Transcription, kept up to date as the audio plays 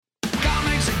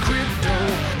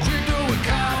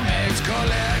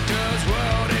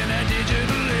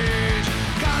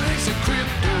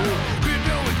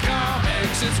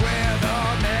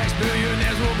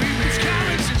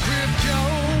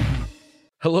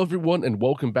Hello everyone and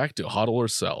welcome back to HODL or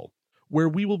Sell, where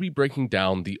we will be breaking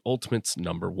down the Ultimates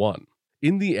 #1.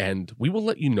 In the end, we will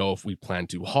let you know if we plan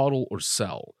to HODL or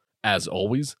sell. As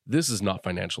always, this is not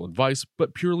financial advice,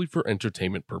 but purely for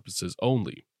entertainment purposes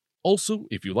only. Also,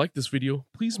 if you like this video,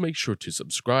 please make sure to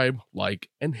subscribe, like,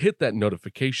 and hit that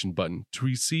notification button to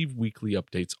receive weekly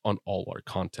updates on all our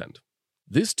content.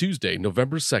 This Tuesday,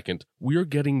 November 2nd, we are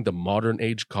getting the modern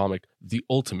age comic The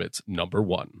Ultimates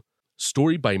 #1.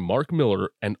 Story by Mark Millar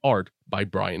and art by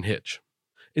Bryan Hitch.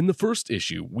 In the first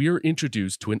issue, we are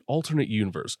introduced to an alternate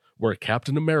universe where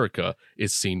Captain America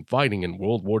is seen fighting in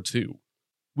World War II.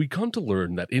 We come to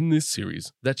learn that in this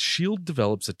series, that S.H.I.E.L.D.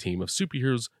 develops a team of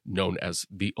superheroes known as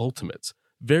the Ultimates,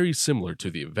 very similar to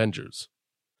the Avengers.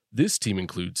 This team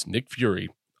includes Nick Fury,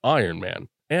 Iron Man,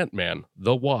 Ant-Man,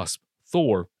 the Wasp,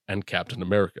 Thor, and Captain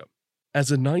America. As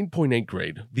a 9.8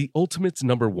 grade, the Ultimates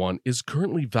 #1 is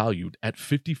currently valued at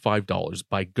 $55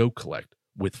 by GoCollect,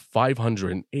 with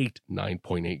 508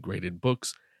 9.8 graded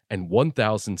books and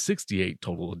 1,068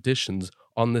 total editions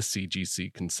on the CGC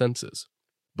consensus.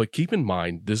 But keep in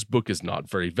mind, this book is not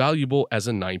very valuable as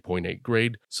a 9.8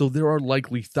 grade, so there are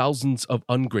likely thousands of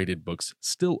ungraded books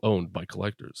still owned by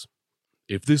collectors.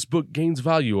 If this book gains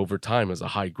value over time as a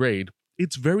high grade,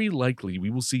 it's very likely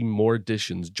we will see more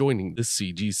editions joining the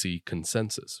CGC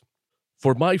consensus.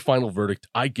 For my final verdict,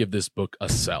 I give this book a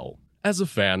sell. As a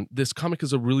fan, this comic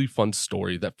is a really fun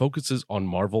story that focuses on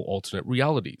Marvel alternate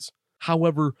realities.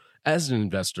 However, as an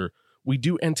investor, we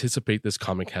do anticipate this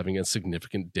comic having a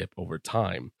significant dip over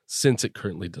time, since it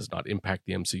currently does not impact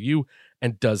the MCU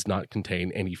and does not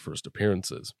contain any first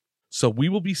appearances. So we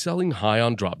will be selling high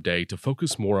on drop day to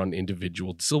focus more on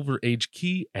individual Silver Age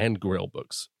Key and Grail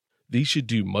books. These should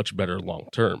do much better long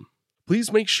term.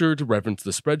 Please make sure to reference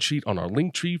the spreadsheet on our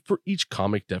link tree for each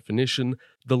comic definition.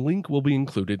 The link will be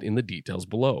included in the details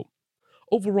below.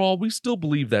 Overall, we still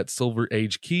believe that Silver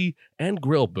Age Key and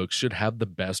Grail books should have the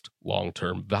best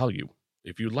long-term value.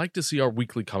 If you'd like to see our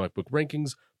weekly comic book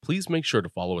rankings, please make sure to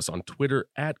follow us on Twitter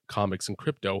at Comics and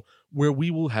Crypto, where we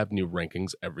will have new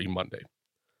rankings every Monday.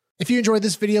 If you enjoyed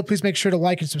this video, please make sure to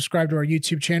like and subscribe to our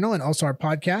YouTube channel and also our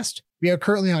podcast. We are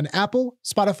currently on Apple,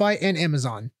 Spotify, and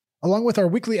Amazon. Along with our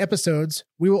weekly episodes,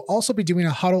 we will also be doing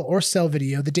a HODL or sell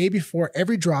video the day before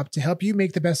every drop to help you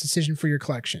make the best decision for your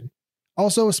collection.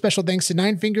 Also, a special thanks to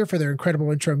Ninefinger for their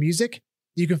incredible intro music.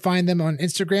 You can find them on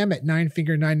Instagram at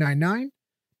Ninefinger999.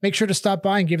 Make sure to stop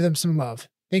by and give them some love.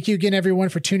 Thank you again, everyone,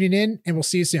 for tuning in, and we'll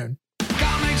see you soon.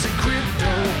 Comics and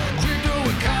crypto, crypto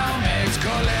and comics,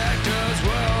 collector's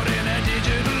world in a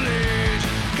digital age.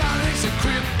 Comics and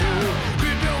crypto,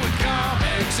 crypto and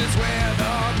comics is where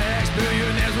the